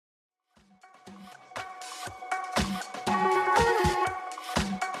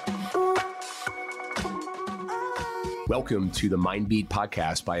Welcome to the Mindbeat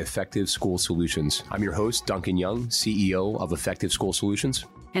podcast by Effective School Solutions. I'm your host, Duncan Young, CEO of Effective School Solutions.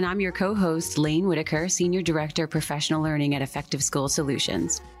 And I'm your co-host, Lane Whitaker, Senior Director of Professional Learning at Effective School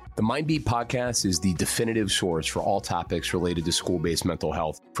Solutions. The Mindbeat podcast is the definitive source for all topics related to school-based mental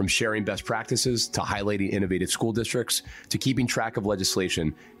health. From sharing best practices to highlighting innovative school districts to keeping track of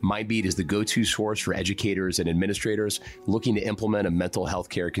legislation, Mindbeat is the go-to source for educators and administrators looking to implement a mental health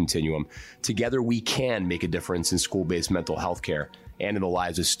care continuum. Together, we can make a difference in school-based mental health care and in the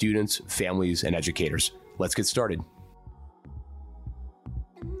lives of students, families, and educators. Let's get started.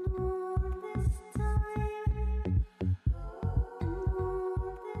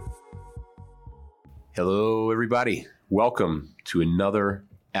 Hello, everybody. Welcome to another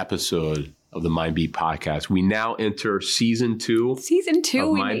episode of the Mindbeat podcast. We now enter season two. Season two,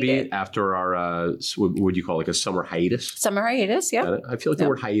 of we Mindbeat made it. After our, what would you call it, like a summer hiatus? Summer hiatus, yeah. I feel like the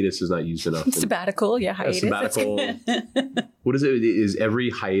word hiatus is not used enough. Sabbatical, yeah, hiatus. Sabbatical. What is it? Is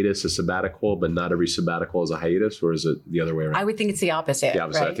every hiatus a sabbatical, but not every sabbatical is a hiatus, or is it the other way around? I would think it's the opposite. The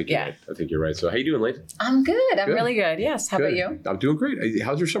opposite. Right? I think you're right. I think you're right. So how you doing, Lane? I'm good. I'm Good. really good. Yes. How about you? I'm doing great.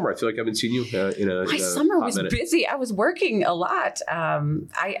 How's your summer? I feel like I haven't seen you My summer was minute. busy. I was working a lot.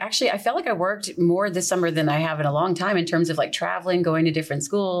 I felt like I worked more this summer than I have in a long time in terms of like traveling, going to different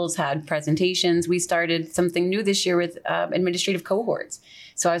schools, had presentations. We started something new this year with administrative cohorts.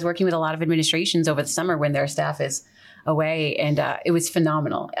 So I was working with a lot of administrations over the summer when their staff is away, and it was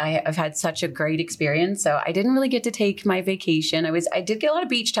phenomenal. I've had such a great experience. So I didn't really get to take my vacation. I did get a lot of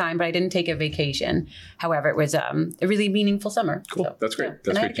beach time, but I didn't take a vacation. However, it was a really meaningful summer. Cool. So, That's great. yeah. That's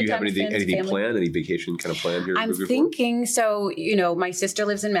And I great. had Do you good have time with anything family. planned? Any vacation kind of planned here? I'm moving thinking, so, my sister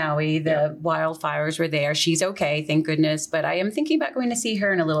lives in Maui. The wildfires were there. She's okay, thank goodness. But I am thinking about going to see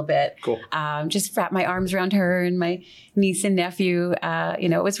her in a little bit. Cool. Just wrap my arms around her and my niece and nephew.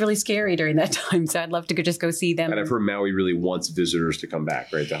 It was really scary during that time. So I'd love to just go see them. And I've heard Maui really wants visitors to come back,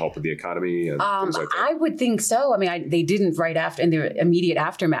 right, to help with the economy and things like that. I would think so. I mean, they didn't right after in the immediate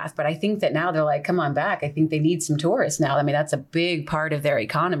aftermath, but I think that now they're like, come on back. I think they need some tourists now. I mean, that's a big part of their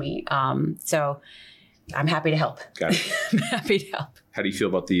economy. So I'm happy to help. Got it. I'm happy to help. How do you feel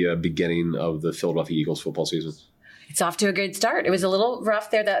about the beginning of the Philadelphia Eagles football season? It's off to a good start. It was a little rough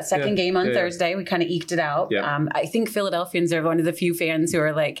there, that second game on Thursday. We kind of eked it out. Yeah. I think Philadelphians are one of the few fans who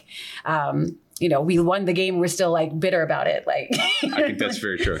are like, we won the game. We're still like bitter about it. Like, I think that's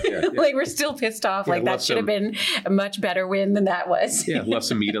very true. Yeah, yeah. like we're still pissed off. Yeah, like that should have been a much better win than that was. Yeah, left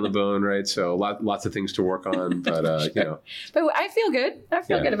some meat on the bone, right? So lots of things to work on, but But I feel good. I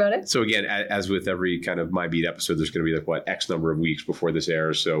feel good about it. So again, as with every kind of My Beat episode, there's going to be like X number of weeks before this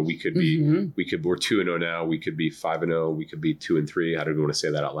airs. So we could be, we're 2-0 now. We could be 5-0. We could be 2-3. I don't want to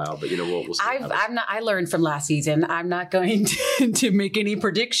say that out loud, but we'll see. I learned from last season. I'm not going to make any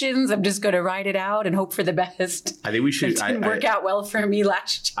predictions. I'm just going to ride it out and hope for the best. I think we should. It didn't work out well for me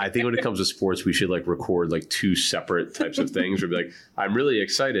last year. I think when it comes to sports, we should record two separate types of things. We'd be like, I'm really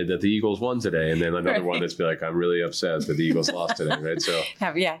excited that the Eagles won today, and then another one that's be like, I'm really upset that the Eagles lost today, right? So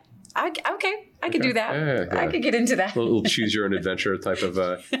I could do that. Yeah. I could get into that. A little choose your own adventure type of.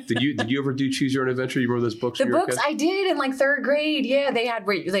 Did you ever do choose your own adventure? You remember those books? The books I did in third grade. Yeah, they had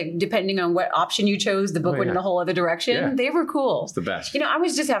depending on what option you chose, the book went in a whole other direction. Yeah. They were cool. It's the best. I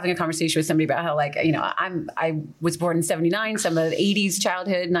was just having a conversation with somebody about how I was born in '79, some of the '80s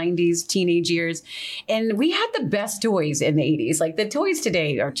childhood, '90s teenage years, and we had the best toys in the '80s. Like the toys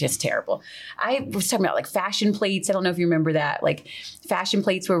today are just terrible. I was talking about fashion plates. I don't know if you remember that. Fashion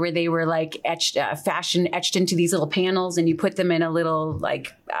plates where they were etched. Fashion etched into these little panels, and you put them in a little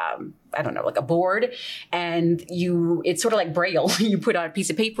a board, and it's sort of like Braille. You put a piece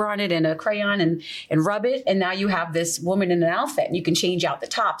of paper on it and a crayon and rub it, and now you have this woman in an outfit, and you can change out the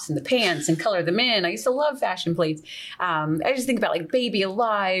tops and the pants and color them in. I used to love fashion plates. I just think about Baby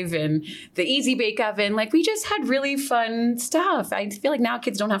Alive and the Easy Bake Oven. We just had really fun stuff. I feel like now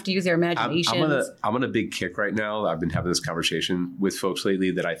kids don't have to use their imaginations. I'm on a big kick right now. I've been having this conversation with folks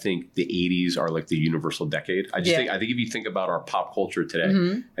lately that I think the 80s are the universal decade. I think if you think about our pop culture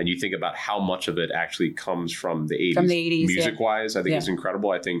today and you think about how much of it actually comes from the 80s, music-wise, I think it's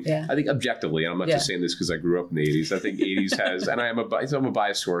incredible. I think objectively, and I'm not just saying this because I grew up in the 80s. I think 80s has, and I'm a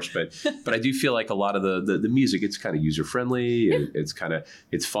biased source, but I do feel like a lot of the music, it's kind of user-friendly.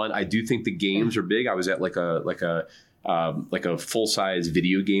 It's fun. I do think the games are big. I was at like a full-size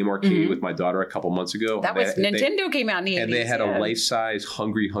video game arcade with my daughter a couple months ago. That was Nintendo came out in the 80s. And they had a life-size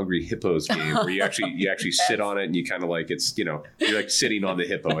Hungry Hippos game where you actually sit on it and you kind of like, it's, you're like sitting on the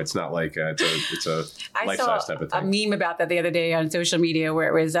hippo. It's not like it's a life-size type of thing. I saw a meme about that the other day on social media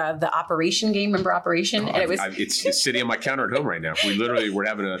where it was the Operation game. Remember Operation? And it's sitting on my counter at home right now. We're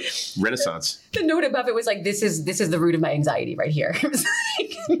having a renaissance. The note above it was like, this is the root of my anxiety right here. It was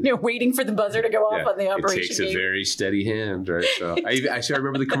like, waiting for the buzzer to go off on the Operation It takes game. a very steady hand, right? So I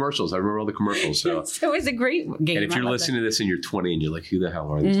remember the commercials. I remember all the commercials. So it was a great game. And if you're listening to this and you're 20 and you're like, who the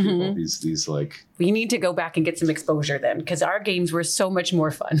hell are these people? These like... We need to go back and get some exposure then, because our games were so much more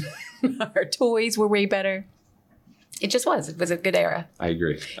fun. Our toys were way better. It just was. It was a good era. I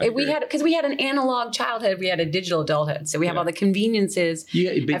agree. We had an analog childhood. We had a digital adulthood. So we have all the conveniences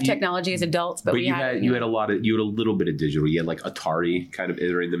of technology as adults. But you had a little bit of digital. You had like Atari kind of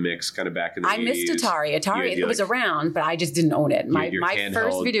entering the mix, kind of back in the 80s. I missed Atari. It was around, but I just didn't own it. My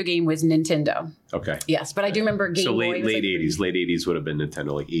first video game was Nintendo. Okay. Yes, but I do remember Game Boy. So late 80s. Late 80s would have been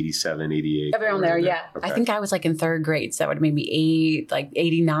Nintendo, like 87, 88. Around there, yeah. Okay. I think I was like in third grade. So that would have made me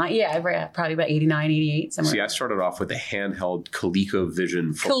 89. Yeah, probably about 89, 88, somewhere. See, I started off with a handheld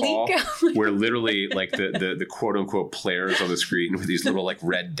ColecoVision football where literally like the quote unquote players on the screen with these little like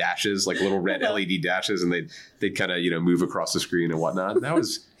red dashes, like little red LED dashes, and they'd kind of move across the screen and whatnot. That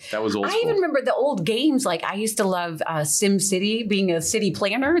was old school. I even remember the old games. Like I used to love Sim City, being a city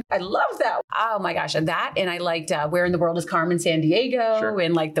planner. I love that. Oh my gosh, and I liked Where in the World is Carmen Sandiego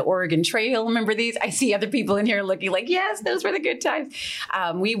and like the Oregon Trail. Remember these? I see other people in here looking like, yes, those were the good times.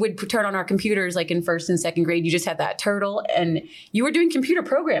 We would turn on our computers like in first and second grade. You just had that turtle and you were doing computer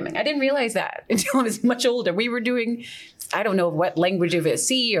programming. I didn't realize that until I was much older. We were doing, I don't know what language of it,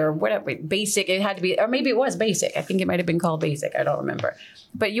 C or whatever, basic. It had to be, or maybe it was basic. I think it might have been called basic. I don't remember.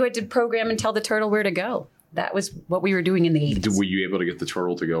 But you had to program and tell the turtle where to go. That was what we were doing in the 80s. Were you able to get the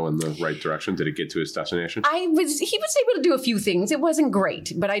turtle to go in the right direction? Did it get to its destination? He was able to do a few things. It wasn't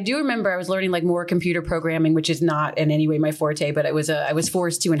great, but I do remember I was learning like more computer programming, which is not in any way my forte, but I was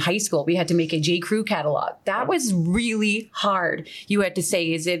forced to in high school. We had to make a J. Crew catalog. That was really hard. You had to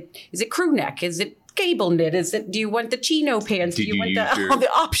say, is it crew neck? Is it cable knit? Do you want the chino pants? Do you want all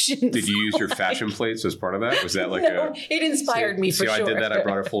the options? Did you use your fashion plates as part of that? Was that like it inspired me for sure. See how I did that? I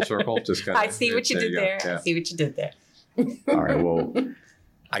brought it full circle. Just kind of, I see what you did there. Yeah. I see what you did there. All right. Well,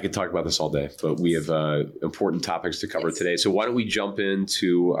 I could talk about this all day, but we have important topics to cover today. So why don't we jump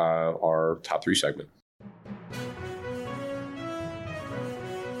into our top 3 segment?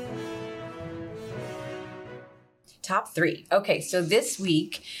 Top 3. Okay, so this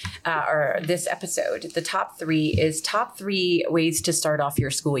week, or this episode, the top 3 is top 3 ways to start off your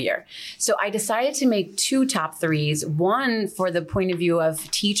school year. So I decided to make 2 top 3s, one for the point of view of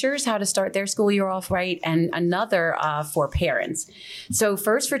teachers, how to start their school year off right, and another for parents. So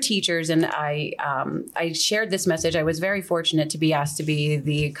first for teachers, and I shared this message. I was very fortunate to be asked to be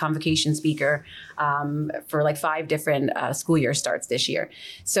the convocation speaker for like 5 different school year starts this year.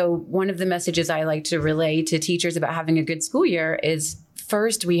 So one of the messages I like to relay to teachers about having a good school year is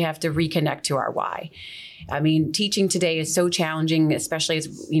first, we have to reconnect to our why. I mean, teaching today is so challenging, especially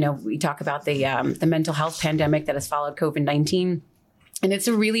as, we talk about the mental health pandemic that has followed COVID-19. And it's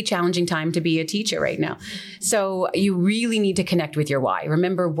a really challenging time to be a teacher right now. So you really need to connect with your why.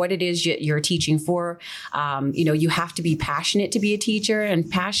 Remember what it is you're teaching for. You have to be passionate to be a teacher, and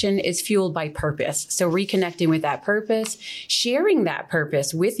passion is fueled by purpose. So reconnecting with that purpose, sharing that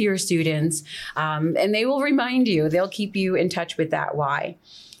purpose with your students, and they will remind you, they'll keep you in touch with that why.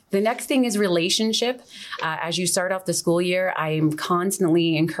 The next thing is relationship. As you start off the school year, I'm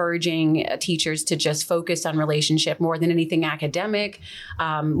constantly encouraging teachers to just focus on relationship more than anything academic,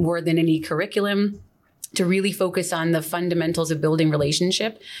 more than any curriculum, to really focus on the fundamentals of building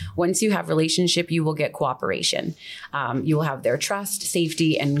relationship. Once you have relationship, you will get cooperation. You will have their trust,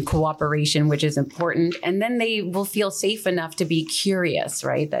 safety, and cooperation, which is important. And then they will feel safe enough to be curious,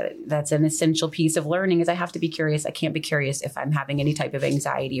 right? That's an essential piece of learning is I have to be curious. I can't be curious if I'm having any type of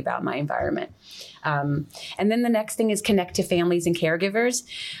anxiety about my environment. And then the next thing is connect to families and caregivers.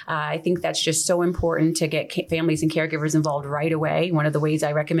 I think that's just so important to get families and caregivers involved right away. One of the ways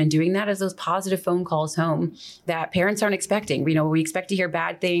I recommend doing that is those positive phone calls home that parents aren't expecting. We expect to hear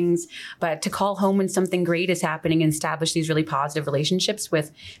bad things, but to call home when something great is happening and establish these really positive relationships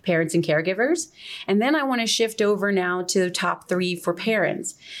with parents and caregivers. And then I want to shift over now to the top 3 for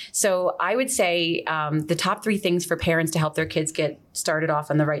parents. So I would say the top 3 things for parents to help their kids get started off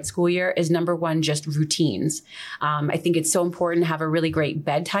on the right school year is number one, just routines. I think it's so important to have a really great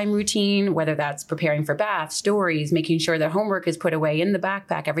bedtime routine, whether that's preparing for bath, stories, making sure that homework is put away in the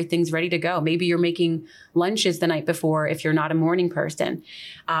backpack, everything's ready to go. Maybe you're making lunches the night before if you're not a morning person.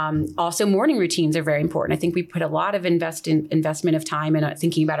 Also, morning routines are very important. I think we put a lot of investment of time in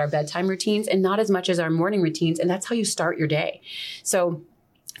thinking about our bedtime routines and not as much as our morning routines. And that's how you start your day. So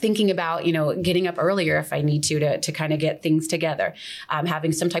thinking about, getting up earlier if I need to kind of get things together,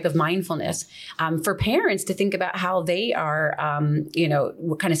 having some type of mindfulness. For parents to think about how they are,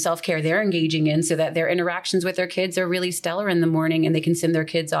 what kind of self-care they're engaging in so that their interactions with their kids are really stellar in the morning and they can send their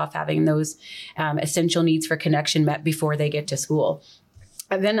kids off having those essential needs for connection met before they get to school.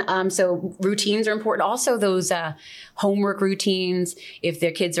 And then, so routines are important. Also, those homework routines, if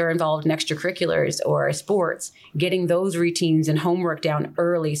their kids are involved in extracurriculars or sports, getting those routines and homework down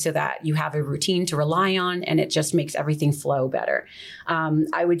early so that you have a routine to rely on and it just makes everything flow better.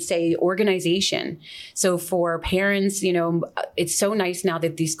 I would say organization. So for parents, it's so nice now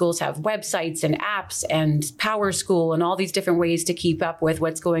that these schools have websites and apps and Power School and all these different ways to keep up with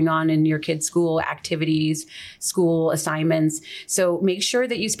what's going on in your kids' school activities, school assignments. So make sure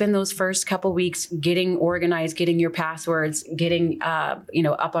that you spend those first couple weeks getting organized, getting your passwords, getting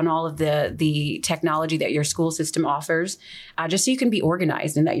up on all of the technology that your school system offers, just so you can be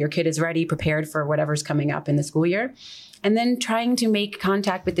organized and that your kid is ready, prepared for whatever's coming up in the school year. And then trying to make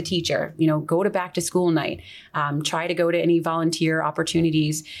contact with the teacher, go to back to school night, try to go to any volunteer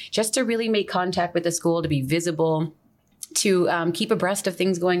opportunities, just to really make contact with the school, to be visible, to keep abreast of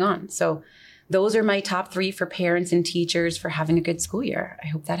things going on. So those are my top 3 for parents and teachers for having a good school year. I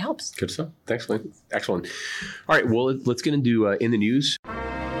hope that helps. Good stuff. Thanks, Lynn. Excellent. All right. Well, let's get into in the news.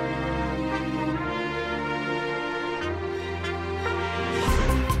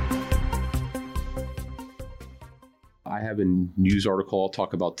 I have a news article I'll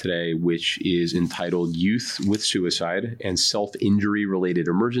talk about today, which is entitled Youth with Suicide and Self-Injury Related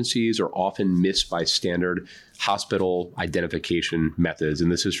Emergencies Are Often Missed by Standard Hospital Identification Methods.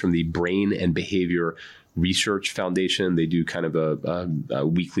 And this is from the Brain and Behavior Research Foundation. They do kind of a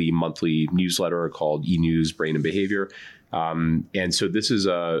weekly, monthly newsletter called E-News Brain and Behavior. And so this is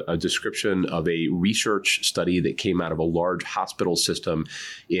a description of a research study that came out of a large hospital system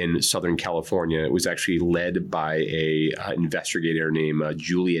in Southern California. It was actually led by a investigator named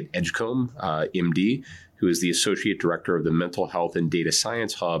Juliet Edgecombe, MD, who is the Associate Director of the Mental Health and Data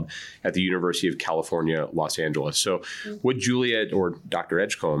Science Hub at the University of California, Los Angeles. So what Juliet, or Dr.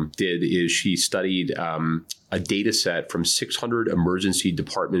 Edgecombe, did is she studied a data set from 600 emergency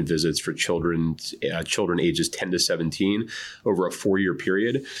department visits for children ages 10 to 17 over a 4-year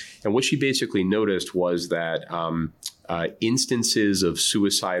period. And what she basically noticed was that instances of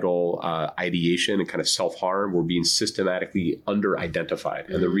suicidal ideation and kind of self-harm were being systematically under-identified.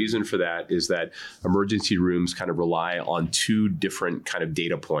 And the reason for that is that emergency rooms kind of rely on 2 different kind of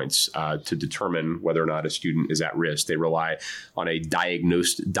data points to determine whether or not a student is at risk. They rely on a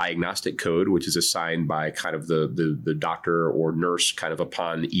diagnostic code, which is assigned by kind of the doctor or nurse kind of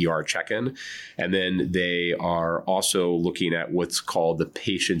upon ER check-in. And then they are also looking at what's called the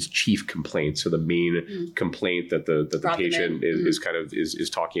patient's chief complaint. So the main complaint that the patient is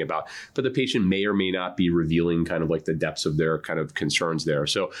talking about, but the patient may or may not be revealing kind of like the depths of their kind of concerns there.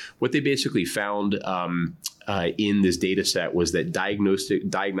 So what they basically found in this data set was that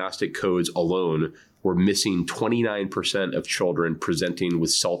diagnostic codes alone were missing 29% of children presenting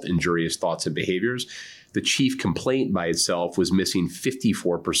with self-injurious thoughts and behaviors. The chief complaint by itself was missing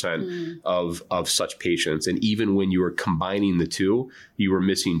 54% of such patients. And even when you were combining the two, you were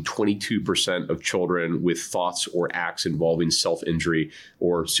missing 22% of children with thoughts or acts involving self-injury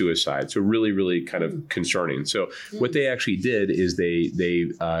or suicide. So really, really kind of concerning. So what they actually did is they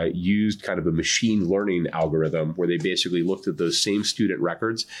used kind of a machine learning algorithm where they basically looked at those same student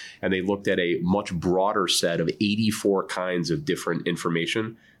records and they looked at a much broader set of 84 kinds of different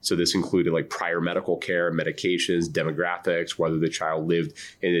information. So this included like prior medical care, medications, demographics, whether the child lived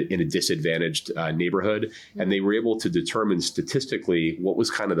in a disadvantaged neighborhood. And they were able to determine statistically what was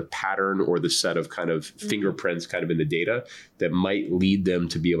kind of the pattern or the set of kind of fingerprints kind of in the data that might lead them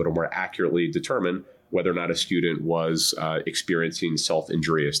to be able to more accurately determine whether or not a student was experiencing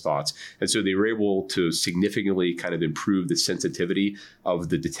self-injurious thoughts. And so they were able to significantly kind of improve the sensitivity of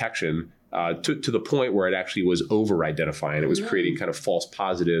the detection to the point where it actually was over-identifying. It was creating kind of false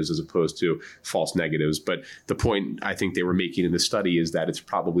positives as opposed to false negatives. But the point I think they were making in the study is that it's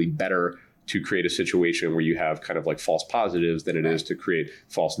probably better to create a situation where you have kind of like false positives than it is to create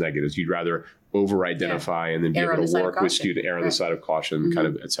false negatives. You'd rather over-identify and then be able to work with student, err on the side of caution, kind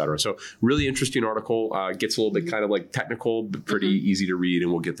of, et cetera. So really interesting article. Gets a little bit kind of like technical, but pretty easy to read.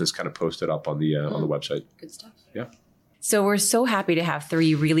 And we'll get this kind of posted up on the website. Good stuff. Yeah. So we're so happy to have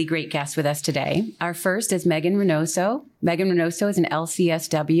three really great guests with us today. Our first is Megan Reynoso. Megan Reynoso is an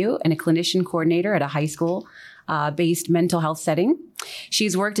LCSW and a clinician coordinator at a high school based mental health setting.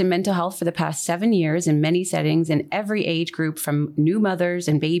 She's worked in mental health for the past 7 years in many settings in every age group, from new mothers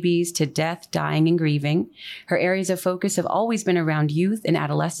and babies to death, dying, and grieving. Her areas of focus have always been around youth and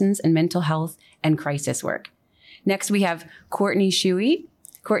adolescents and mental health and crisis work. Next, we have Courtney Shuey.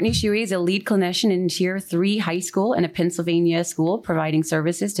 Courtney Shuey is a lead clinician in Tier 3 high school in a Pennsylvania school, providing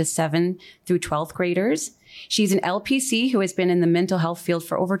services to 7th through 12th graders. She's an LPC who has been in the mental health field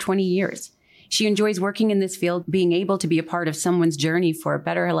for over 20 years. She enjoys working in this field, being able to be a part of someone's journey for a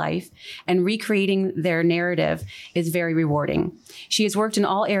better life, and recreating their narrative is very rewarding. She has worked in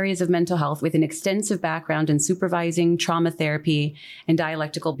all areas of mental health with an extensive background in supervising, trauma therapy, and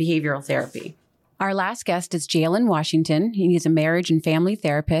dialectical behavioral therapy. Our last guest is Jalen Washington. He is a marriage and family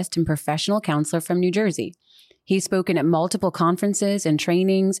therapist and professional counselor from New Jersey. He's spoken at multiple conferences and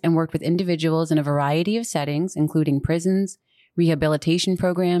trainings and worked with individuals in a variety of settings, including prisons, rehabilitation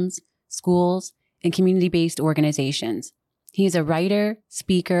programs, schools, and community-based organizations. He is a writer,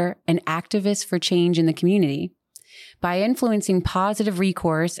 speaker, and activist for change in the community. By influencing positive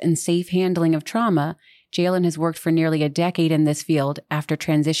recourse and safe handling of trauma, Jalen has worked for nearly a decade in this field after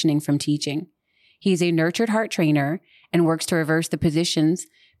transitioning from teaching. He's a nurtured heart trainer and works to reverse the positions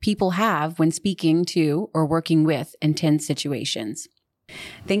people have when speaking to or working with intense situations.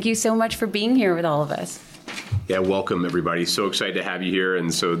 Thank you so much for being here with all of us. Yeah, welcome everybody. So excited to have you here.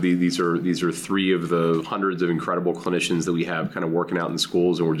 And so these are three of the hundreds of incredible clinicians that we have kind of working out in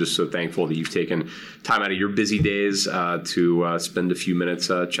schools. And we're just so thankful that you've taken time out of your busy days to spend a few minutes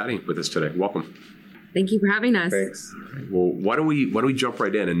chatting with us today. Welcome. Thank you for having us. Thanks. Well, why don't we jump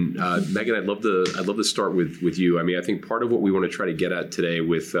right in? And Megan, I'd love to start with you. I mean, I think part of what we want to try to get at today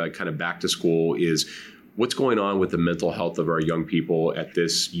with kind of back to school is what's going on with the mental health of our young people at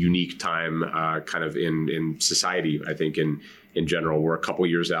this unique time, kind of in society. I think in general, we're a couple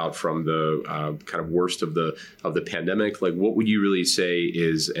years out from the kind of worst of the pandemic. Like, what would you really say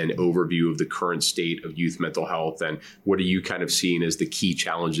is an overview of the current state of youth mental health, and what are you kind of seeing as the key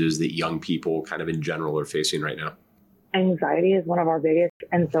challenges that young people kind of in general are facing right now? Anxiety is one of our biggest,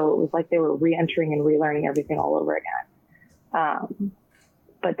 and so it was like they were re-entering and relearning everything all over again.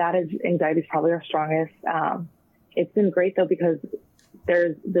 But anxiety is probably our strongest. It's been great though, because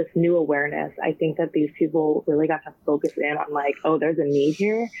there's this new awareness. I think that these people really got to focus in on like, oh, there's a need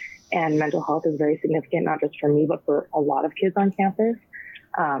here, and mental health is very significant, not just for me, but for a lot of kids on campus.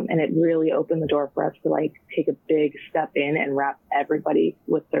 And it really opened the door for us to like take a big step in and wrap everybody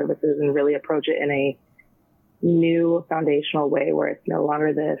with services and really approach it in a new foundational way where it's no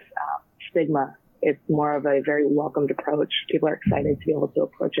longer this stigma. It's more of a very welcomed approach. People are excited to be able to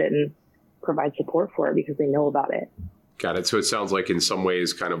approach it and provide support for it because they know about it. Got it. So it sounds like in some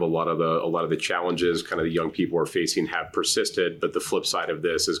ways, kind of a lot of the challenges kind of the young people are facing have persisted, but the flip side of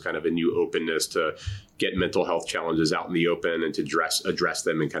this is kind of a new openness to get mental health challenges out in the open and to address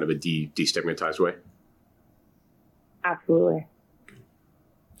them in kind of a destigmatized way. Absolutely.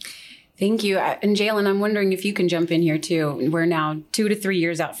 Thank you. And Jalen, I'm wondering if you can jump in here too. We're now 2 to 3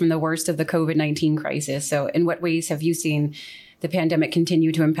 years out from the worst of the COVID-19 crisis. So in what ways have you seen the pandemic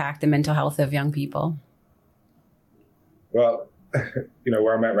continue to impact the mental health of young people? Well,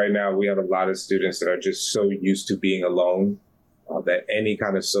 where I'm at right now, we have a lot of students that are just so used to being alone that any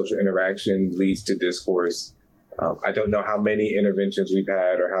kind of social interaction leads to discourse. I don't know how many interventions we've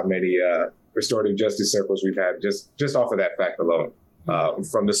had or how many restorative justice circles we've had just off of that fact alone.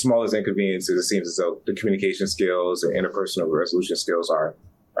 From the smallest inconveniences, it seems as though the communication skills or interpersonal resolution skills are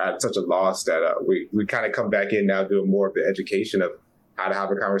at such a loss that we kind of come back in now doing more of the education of how to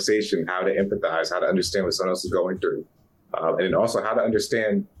have a conversation, how to empathize, how to understand what someone else is going through. And then also how to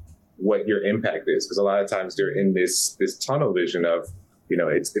understand what your impact is. Because a lot of times they're in this tunnel vision of,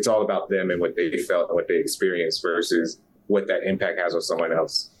 it's all about them and what they felt and what they experienced versus what that impact has on someone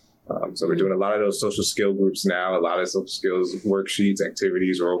else. So we're doing a lot of those social skill groups now, a lot of social skills worksheets,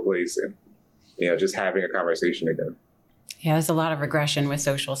 activities, role plays, and, just having a conversation again. Yeah, there's a lot of regression with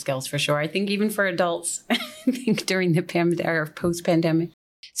social skills for sure. I think even for adults, I think during the or post-pandemic.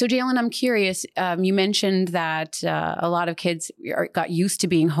 So Jalen, I'm curious, you mentioned that a lot of kids got used to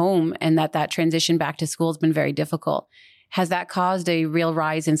being home and that transition back to school has been very difficult. Has that caused a real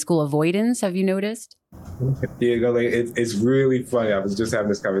rise in school avoidance? Have you noticed? Yeah, it's really funny. I was just having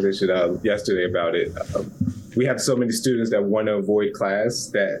this conversation yesterday about it. We have so many students that want to avoid class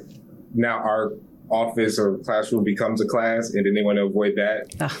that now our office or classroom becomes a class, and then they want to avoid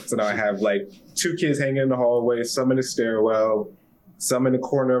that. So now I have like 2 kids hanging in the hallway, some in the stairwell, some in the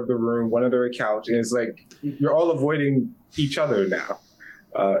corner of the room, one under a couch. And it's like, you're all avoiding each other now.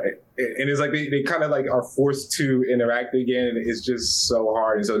 And it's like they kind of like are forced to interact again. And it's just so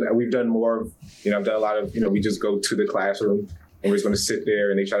hard. And so we've done more of, I've done a lot of, we just go to the classroom and we're just going to sit there,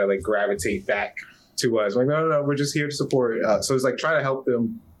 and they try to like gravitate back to us. Like, no, we're just here to support. So it's like trying to help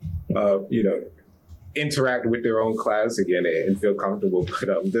them, interact with their own class again and feel comfortable.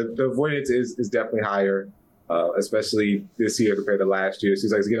 But the avoidance is definitely higher, especially this year compared to last year. It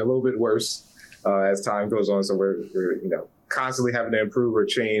seems like it's getting a little bit worse as time goes on. So we're constantly having to improve or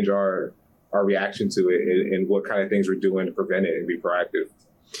change our reaction to it and what kind of things we're doing to prevent it and be proactive.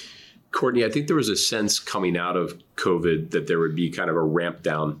 Courtney, I think there was a sense coming out of COVID that there would be kind of a ramp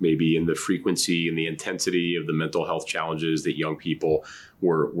down maybe in the frequency and the intensity of the mental health challenges that young people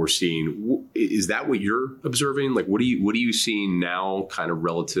were seeing. Is that what you're observing? Like, what are you seeing now kind of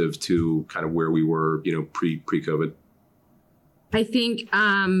relative to kind of where we were, pre-COVID? I think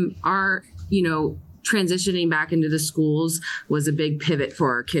our transitioning back into the schools was a big pivot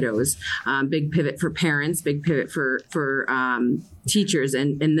for our kiddos, big pivot for parents, big pivot for teachers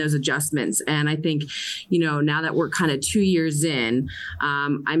and those adjustments. And I think, now that we're kind of 2 years in,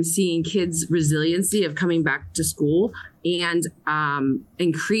 I'm seeing kids' resiliency of coming back to school and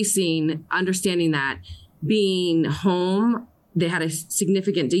increasing understanding that being home, they had a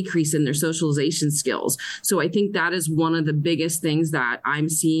significant decrease in their socialization skills. So I think that is one of the biggest things that I'm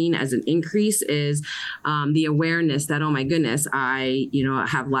seeing as an increase is the awareness that, oh my goodness, I,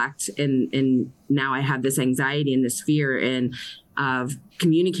 have lacked and now I have this anxiety and this fear and of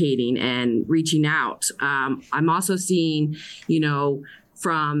communicating and reaching out. I'm also seeing,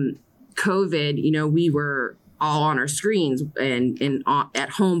 from COVID, we were all on our screens and at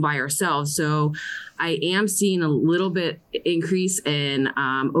home by ourselves. So I am seeing a little bit increase in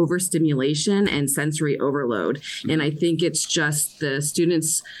overstimulation and sensory overload. And I think it's just the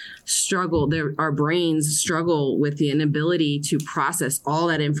students struggle, our brains struggle with the inability to process all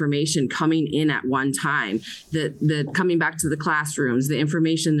that information coming in at one time. The coming back to the classrooms, the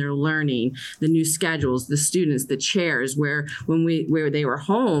information they're learning, the new schedules, the students, the chairs, where they were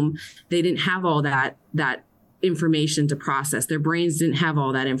home, they didn't have all that information to process. Their brains didn't have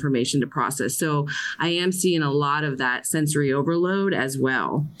all that information to process. So I am seeing a lot of that sensory overload as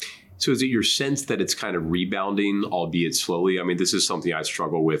well. So is it your sense that it's kind of rebounding, albeit slowly? I mean, this is something I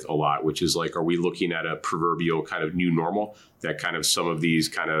struggle with a lot, which is like, are we looking at a proverbial kind of new normal? That kind of some of these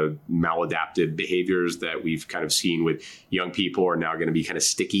kind of maladaptive behaviors that we've kind of seen with young people are now going to be kind of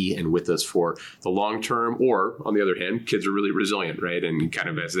sticky and with us for the long term. Or on the other hand, kids are really resilient, right? And kind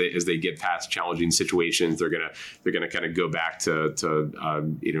of as they get past challenging situations, they're gonna kind of go back to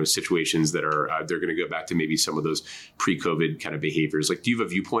situations that are they're going to go back to maybe some of those pre-COVID kind of behaviors. Like, do you have a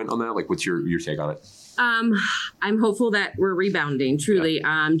viewpoint on that? Like, what's your take on it? I'm hopeful that we're rebounding, truly.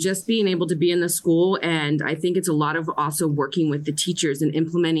 Yeah. Just being able to be in the school. And I think it's a lot of also working with the teachers and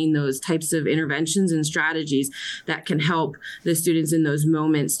implementing those types of interventions and strategies that can help the students in those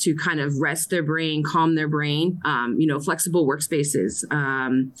moments to kind of rest their brain, calm their brain, flexible workspaces,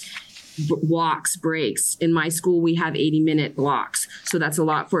 walks, breaks. In my school, we have 80-minute blocks. So that's a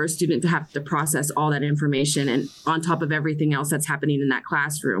lot for a student to have to process all that information and on top of everything else that's happening in that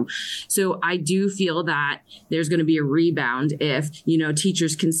classroom. So I do feel that there's going to be a rebound if,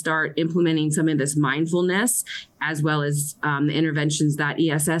 teachers can start implementing some of this mindfulness as well as the interventions that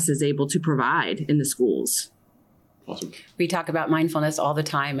ESS is able to provide in the schools. Awesome. We talk about mindfulness all the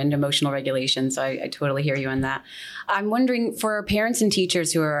time and emotional regulation, so I totally hear you on that. I'm wondering, for parents and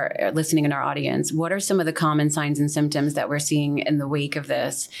teachers who are listening in our audience, what are some of the common signs and symptoms that we're seeing in the wake of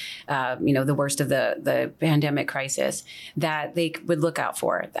this, the worst of the pandemic crisis, that they would look out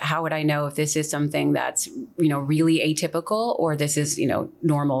for? How would I know if this is something that's, really atypical, or this is,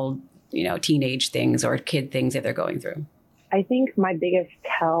 normal, teenage things or kid things that they're going through? I think my biggest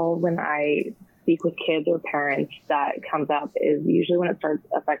tell when I speak with kids or parents that comes up is usually when it starts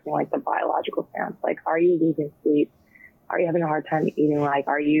affecting like the biological stance. Like, are you losing sleep? Are you having a hard time eating? Like,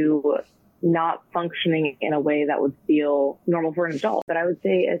 are you not functioning in a way that would feel normal for an adult? But I would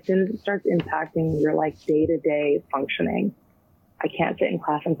say as soon as it starts impacting your like day-to-day functioning, I can't sit in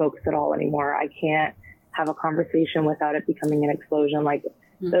class and focus at all anymore. I can't have a conversation without it becoming an explosion. Like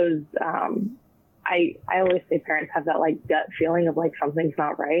those, I always say parents have that like gut feeling of like something's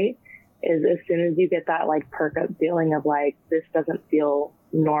not right. is as soon as you get that like perk up feeling of like, this doesn't feel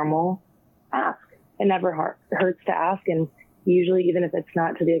normal, ask. It never hurts to ask. And usually, even if it's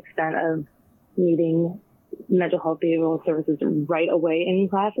not to the extent of needing mental health behavioral services right away in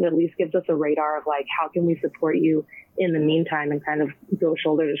class, it at least gives us a radar of like, how can we support you in the meantime and kind of go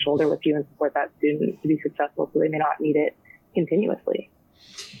shoulder to shoulder with you and support that student to be successful so they may not need it continuously.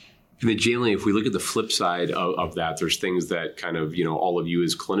 And then, Jalen, if we look at the flip side of that, there's things that kind of, all of you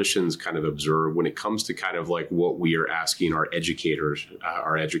as clinicians kind of observe when it comes to kind of like what we are asking our educators,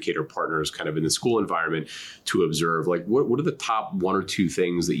 our educator partners kind of in the school environment to observe. Like, what are the top one or two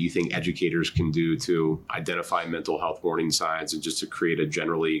things that you think educators can do to identify mental health warning signs and just to create a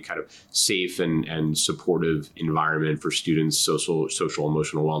generally kind of safe and supportive environment for students' social,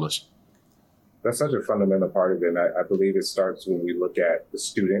 emotional wellness? That's such a fundamental part of it. And I believe it starts when we look at the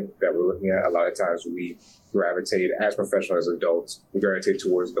student that we're looking at. A lot of times we gravitate, as professionals, as adults, we gravitate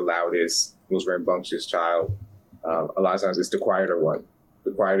towards the loudest, most rambunctious child. A lot of times it's the quieter one,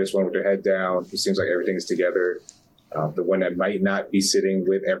 the quietest one with their head down, who seems like everything's together, the one that might not be sitting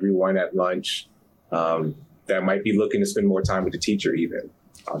with everyone at lunch, that might be looking to spend more time with the teacher even.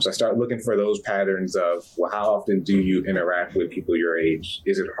 So I start looking for those patterns of, well, how often do you interact with people your age?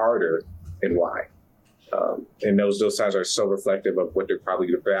 Is it harder? And why? And those signs are so reflective of what they're probably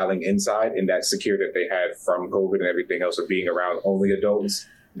battling inside, and that security that they had from COVID and everything else of being around only adults.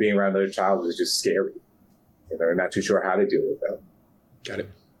 Being around their child is just scary. They're not too sure how to deal with that. Got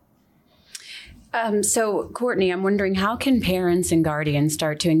it. So, Courtney, I'm wondering, how can parents and guardians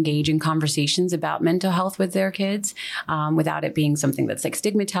start to engage in conversations about mental health with their kids without it being something that's like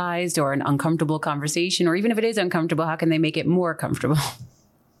stigmatized or an uncomfortable conversation? Or even if it is uncomfortable, how can they make it more comfortable?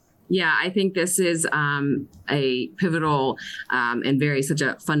 Yeah, I think this is a pivotal and such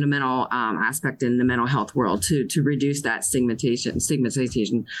a fundamental aspect in the mental health world to reduce that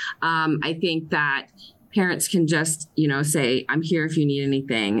stigmatization. I think that parents can just, say, I'm here if you need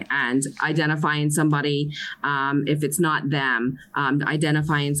anything, and identifying somebody, if it's not them,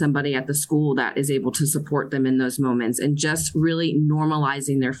 identifying somebody at the school that is able to support them in those moments, and just really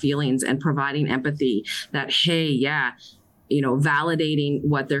normalizing their feelings and providing empathy that, hey, yeah, validating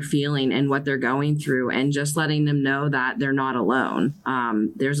what they're feeling and what they're going through, and just letting them know that they're not alone.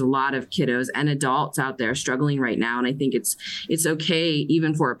 There's a lot of kiddos and adults out there struggling right now. And I think it's okay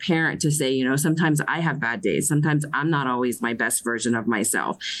even for a parent to say, sometimes I have bad days. Sometimes I'm not always my best version of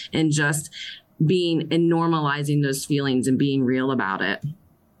myself, and just being and normalizing those feelings and being real about it.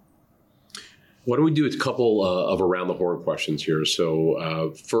 Why don't we do a couple of around the horn questions here?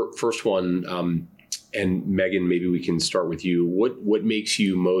 So first one, and Megan, maybe we can start with you. What makes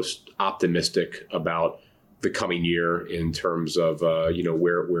you most optimistic about the coming year in terms of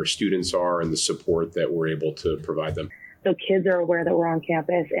where students are and the support that we're able to provide them? So kids are aware that we're on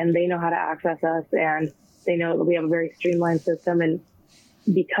campus and they know how to access us, and they know that we have a very streamlined system. And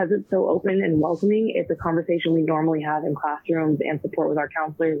because it's so open and welcoming, it's a conversation we normally have in classrooms and support with our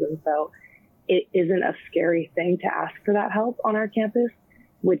counselors. And so it isn't a scary thing to ask for that help on our campus,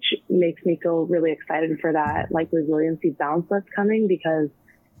 which makes me feel really excited for that like resiliency bounce that's coming, because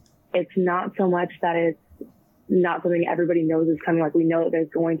it's not so much that it's not something everybody knows is coming. Like, we know that there's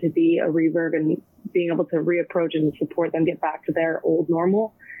going to be a reverb and being able to reapproach and support them get back to their old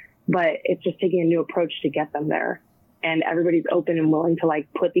normal, but it's just taking a new approach to get them there. And everybody's open and willing to like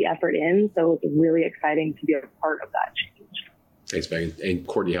put the effort in. So it's really exciting to be a part of that change. Thanks, Megan. And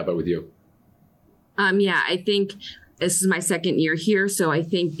Courtney, how about with you? I think this is my second year here. So I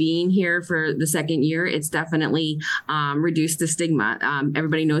think being here for the second year, it's definitely reduced the stigma.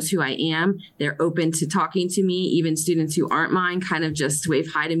 Everybody knows who I am. They're open to talking to me. Even students who aren't mine kind of just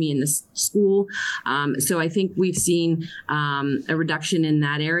wave hi to me in the school. So I think we've seen a reduction in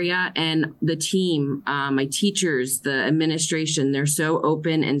that area. And the team, my teachers, the administration, they're so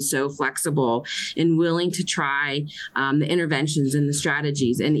open and so flexible and willing to try the interventions and the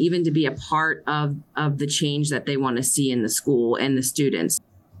strategies, and even to be a part of the change that they want to see in the school and the students.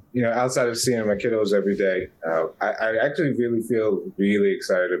 Outside of seeing my kiddos every day, I actually really feel really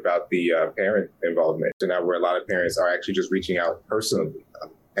excited about the parent involvement. So now where a lot of parents are actually just reaching out personally.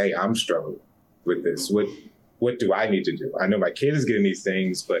 Hey, I'm struggling with this. What do I need to do? I know my kid is getting these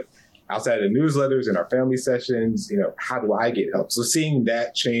things, but outside of the newsletters and our family sessions, how do I get help? So seeing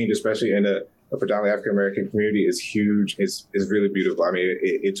that change, especially in a predominantly African-American community, is huge. It's really beautiful. I mean,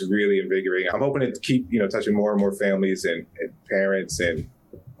 it's really invigorating. I'm hoping to keep, touching more and more families and parents, and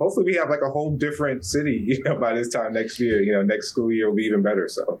hopefully we have like a whole different city, by this time next year. Next school year will be even better.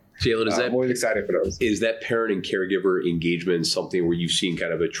 So Jalen, I'm always excited for those. Is that parent and caregiver engagement something where you've seen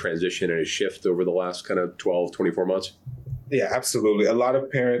kind of a transition and a shift over the last kind of 12, 24 months? Yeah, absolutely. A lot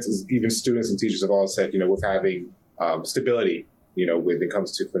of parents, even students and teachers, have all said, with having stability, when it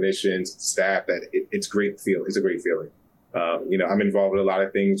comes to clinicians, staff, that it's great feel. It's a great feeling. I'm involved with a lot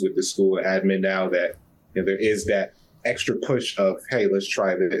of things with the school admin now that there is that extra push of, hey, let's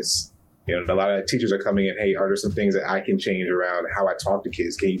try this. A lot of teachers are coming in, hey, are there some things that I can change around how I talk to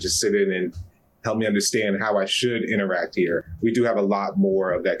kids? Can you just sit in and help me understand how I should interact here? We do have a lot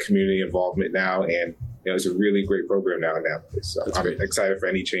more of that community involvement now, and it's a really great program now. So I'm excited for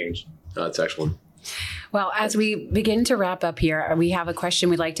any change. That's excellent. Well, as we begin to wrap up here, we have a question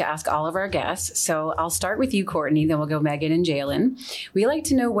we'd like to ask all of our guests. So I'll start with you, Courtney, then we'll go Megan and Jalen. We like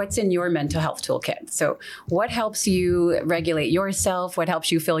to know what's in your mental health toolkit. So what helps you regulate yourself? What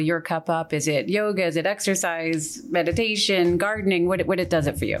helps you fill your cup up? Is it yoga? Is it exercise, meditation, gardening? What does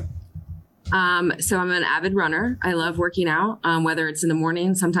it for you? So I'm an avid runner. I love working out, whether it's in the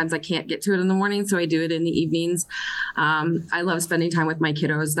morning. Sometimes I can't get to it in the morning, so I do it in the evenings. I love spending time with my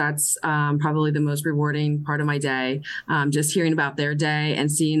kiddos. That's probably the most rewarding part of my day. Just hearing about their day and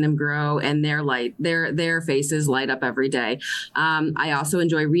seeing them grow and their faces light up every day. I also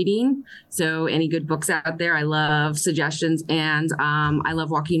enjoy reading. So any good books out there, I love suggestions, and I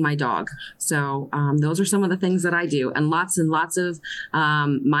love walking my dog. So those are some of the things that I do, and lots of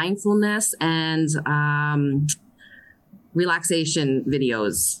mindfulness and relaxation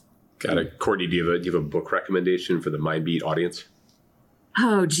videos. Got it. Courtney, do you have a book recommendation for the MindBeat audience?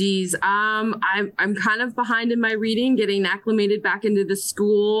 Oh, geez. I'm kind of behind in my reading, getting acclimated back into the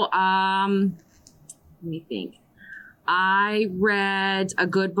school. Let me think. I read a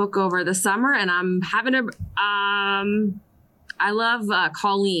good book over the summer, and I'm having I love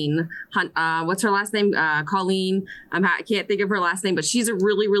Colleen Hunt. What's her last name? Colleen. I can't think of her last name, but she's a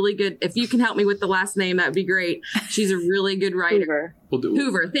really, really good. If you can help me with the last name, that'd be great. She's a really good writer.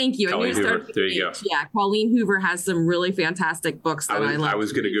 Hoover. Thank you. Colleen Hoover. There you go. Yeah, Colleen Hoover has some really fantastic books that I love. I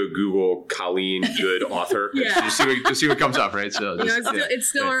was going to go Google Colleen Good author. Yeah. to see what comes up, right? So it's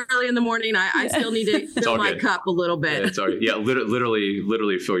still early in the morning. I still need to fill my cup a little bit. Yeah, it's all good. Yeah,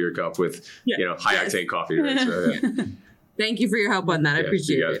 literally fill your cup with high octane coffee. Right? So, yeah. Thank you for your help on that. I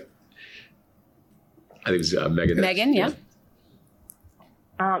appreciate it. I think it's Megan. Megan, yeah.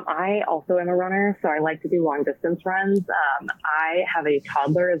 I also am a runner, so I like to do long distance runs. I have a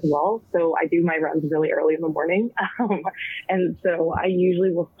toddler as well, so I do my runs really early in the morning. And so I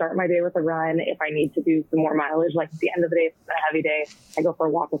usually will start my day with a run. If I need to do some more mileage, like at the end of the day, if it's a heavy day, I go for a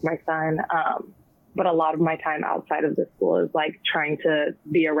walk with my son. But a lot of my time outside of the school is like trying to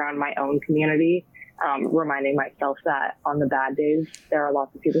be around my own community. Reminding myself that on the bad days, there are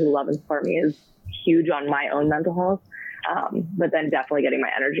lots of people who love and support me is huge on my own mental health. But then definitely getting my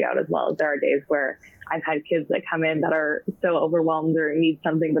energy out as well. There are days where I've had kids that come in that are so overwhelmed or need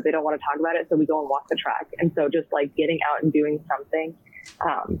something, but they don't want to talk about it. So we go and walk the track. And so just like getting out and doing something,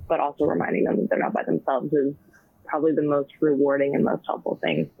 but also reminding them that they're not by themselves is probably the most rewarding and most helpful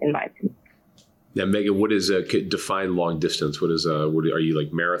thing in my opinion. Now, Megan, what is define long distance? What are you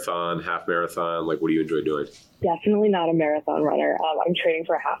like marathon, half marathon? Like, what do you enjoy doing? Definitely not a marathon runner. I'm training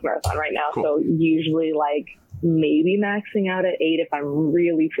for a half marathon right now. Cool. So usually like maybe maxing out at 8 if I'm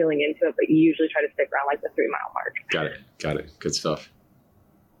really feeling into it, but usually try to stick around like the 3 mile mark. Got it. Good stuff.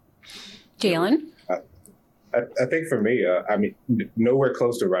 Jalen? I think for me, nowhere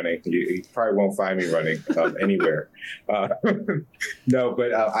close to running. You probably won't find me running anywhere. No,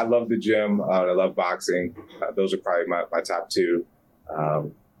 but I love the gym. I love boxing. Those are probably my top two.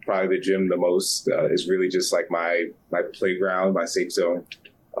 Probably the gym the most is really just like my playground, my safe zone.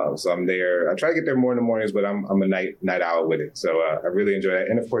 So I'm there. I try to get there more in the mornings, but I'm a night owl with it. So I really enjoy that.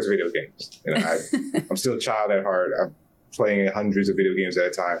 And of course, video games. I'm still a child at heart. I'm playing hundreds of video games at a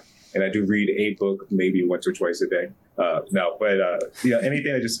time. And I do read a book maybe once or twice a day.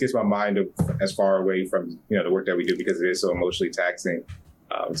 Anything that just gets my mind as far away from, the work that we do because it is so emotionally taxing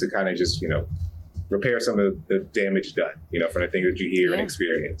to kind of just, repair some of the damage done, from the things that you hear and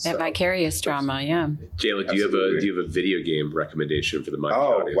experience. That vicarious trauma, yeah. Jalen, do you have a video game recommendation for the MindBeat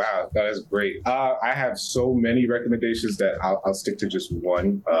audience? Wow, that is great. I have so many recommendations that I'll stick to just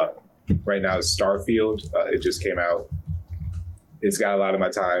one. Right now, it's Starfield. It just came out. It's got a lot of my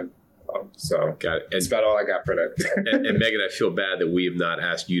time. So got it. That's about all I got for that. and Megan, I feel bad that we have not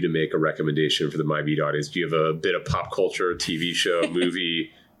asked you to make a recommendation for the MindBeat audience. Do you have a bit of pop culture, TV show,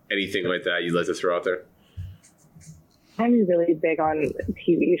 movie, anything like that you'd like to throw out there? I'm really big on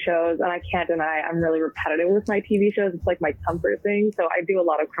TV shows, and I can't deny I'm really repetitive with my TV shows. It's like my comfort thing. So I do a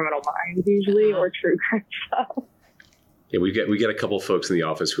lot of Criminal Minds usually, or true crime stuff. Yeah, we get a couple of folks in the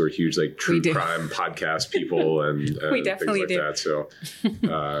office who are huge like true crime podcast people and we definitely things like that. So,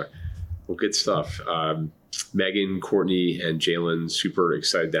 well, good stuff. Megan, Courtney, and Jalen, super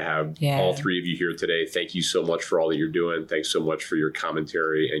excited to have all three of you here today. Thank you so much for all that you're doing. Thanks so much for your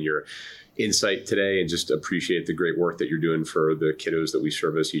commentary and your insight today, and just appreciate the great work that you're doing for the kiddos that we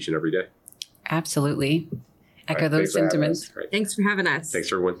service each and every day. Absolutely. Echo those sentiments. Thanks for having us.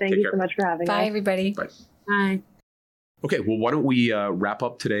 Thanks, everyone. Thank you so much for having us. Bye, everybody. Bye. Bye. Okay, well, why don't we wrap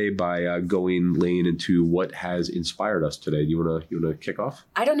up today by going, Lane, into what has inspired us today? Do you wanna kick off?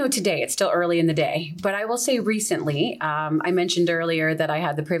 I don't know today. It's still early in the day, but I will say recently, I mentioned earlier that I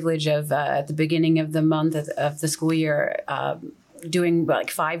had the privilege of at the beginning of the month of the school year doing like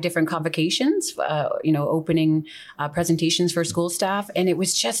 5 different convocations, opening presentations for school staff, and it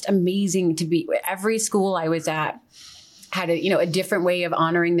was just amazing to be. Every school I was at had a different way of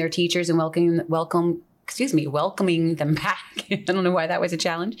honoring their teachers and welcoming them back. I don't know why that was a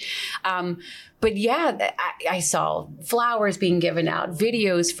challenge. But yeah, I saw flowers being given out,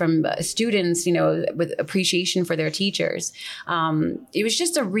 videos from students, with appreciation for their teachers. It was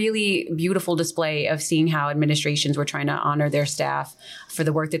just a really beautiful display of seeing how administrations were trying to honor their staff for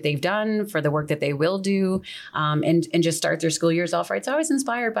the work that they've done, for the work that they will do, and just start their school years off right. So I was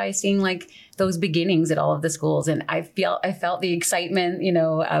inspired by seeing like those beginnings at all of the schools. And I felt the excitement,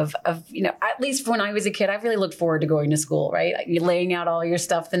 of at least when I was a kid, I really looked forward to going to school, right? You're laying out all your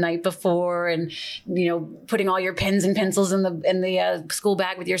stuff the night before and, putting all your pens and pencils in the school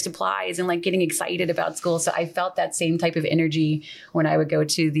bag with your supplies and like getting excited about school. So I felt that same type of energy when I would go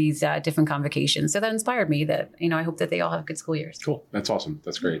to these different convocations. So that inspired me that, I hope that they all have good school years. Cool. That's awesome.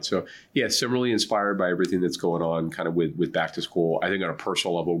 That's great. So yeah, similarly inspired by everything that's going on kind of with back to school. I think on a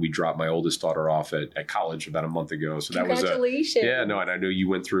personal level, we dropped my oldest daughter off at college about a month ago. So that was congratulations. And I know you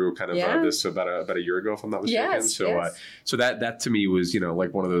went through kind of this about a year ago, if I'm not mistaken. Yes, so that to me was,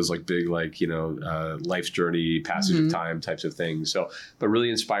 like one of those like big, like, life's journey, passage of time types of things. So, but really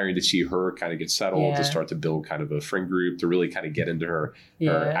inspiring to see her kind of get settled, to start to build kind of a friend group, to really kind of get into her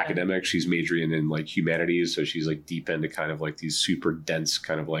academics. She's majoring in like humanities. So she's like deep into kind of like these super dense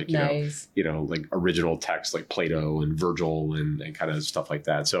kind of like, like original text like Plato and Virgil and kind of stuff like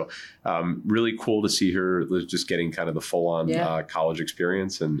that. So really cool to see her just getting kind of the full on college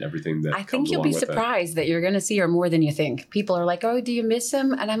experience and everything that I think you'll be surprised that you're going to see her more than you think. People are like, oh, do you miss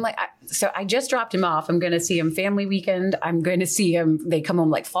him? And I'm like, so I just dropped him off. I'm going to see him family weekend. I'm going to see him. They come home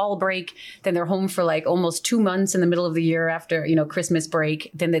like fall break. Then they're home for like almost 2 months in the middle of the year after, Christmas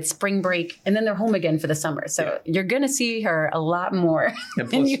break. Then it's spring break. And then they're home again for the summer. So you're going to see her a lot more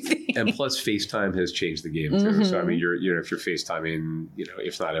than you think. And plus FaceTime has changed the game too. So I mean, if you're FaceTiming,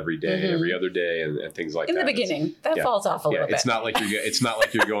 if not every day, every other day and things like that. In the beginning, that falls off a little bit. It's not like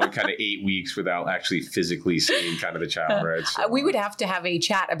you're going kind of 8 weeks without actually phically seeing kind of the child, right? So, we would have to have a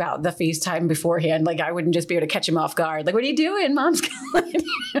chat about the FaceTime beforehand. Like I wouldn't just be able to catch him off guard. Like, what are you doing? Mom's calling.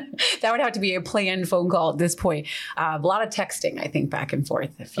 That would have to be a planned phone call at this point. A lot of texting, I think, back and forth.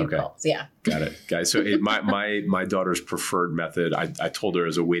 A few calls. Yeah. Got it, guys. So my daughter's preferred method, I told her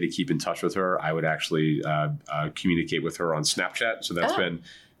as a way to keep in touch with her, I would actually communicate with her on Snapchat. So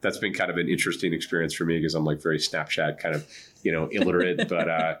that's been kind of an interesting experience for me because I'm like very Snapchat kind of, illiterate,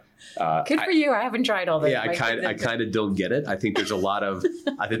 but good for you. I haven't tried all that. Yeah, I kind of don't get it. I think there's a lot of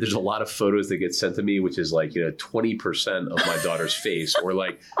photos that get sent to me, which is like 20% of my daughter's face, or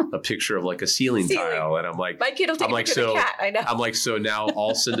like a picture of like a ceiling tile, and I'm like, my kid will take a picture of the cat. I know. I'm like, so now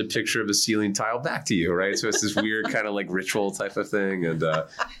I'll send a picture of a ceiling tile back to you, right? So it's this weird kind of like ritual type of thing and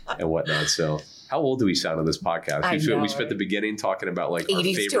whatnot. So. How old do we sound on this podcast? We spent the beginning talking about like our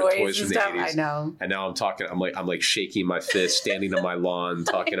favorite toys from the 80s. I know. And now I'm like shaking my fist, standing on my lawn,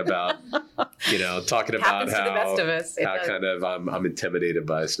 talking about how the best of us. Kind of I'm intimidated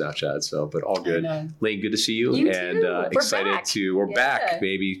by Snapchat. So, but all good. Lane, good to see you. You and too. Excited we're back,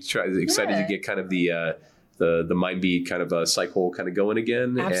 maybe excited to get kind of the MindBeat kind of cycle kind of going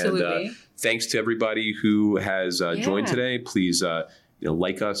again. Absolutely. And thanks to everybody who has joined today. Please.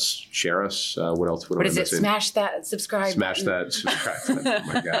 Like us, share us. What else? What is it? Smash that subscribe button. That subscribe. Oh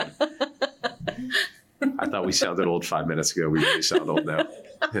my God. I thought we sounded old 5 minutes ago. We really sound old now.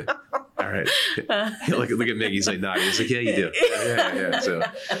 All right. Look at Maggie's like nodding. He's like, yeah, you do. Yeah. So,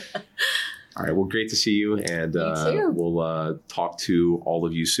 all right. Well, great to see you. And we'll talk to all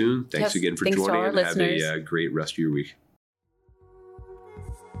of you soon. Thanks again for joining. And listeners. Have a great rest of your week.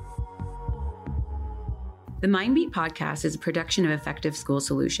 The MindBeat podcast is a production of Effective School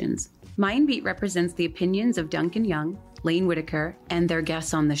Solutions. MindBeat represents the opinions of Duncan Young, Lane Whitaker, and their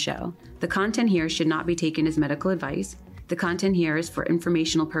guests on the show. The content here should not be taken as medical advice. The content here is for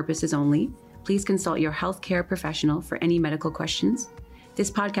informational purposes only. Please consult your healthcare professional for any medical questions.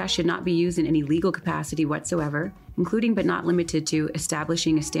 This podcast should not be used in any legal capacity whatsoever, including but not limited to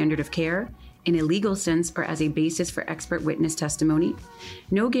establishing a standard of care, in a legal sense or as a basis for expert witness testimony.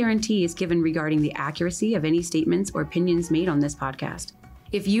 No guarantee is given regarding the accuracy of any statements or opinions made on this podcast.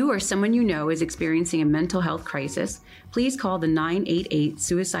 If you or someone you know is experiencing a mental health crisis, please call the 988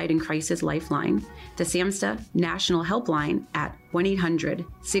 Suicide and Crisis Lifeline, the SAMHSA National Helpline at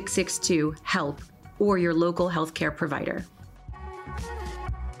 1-800-662-HELP, or your local healthcare provider.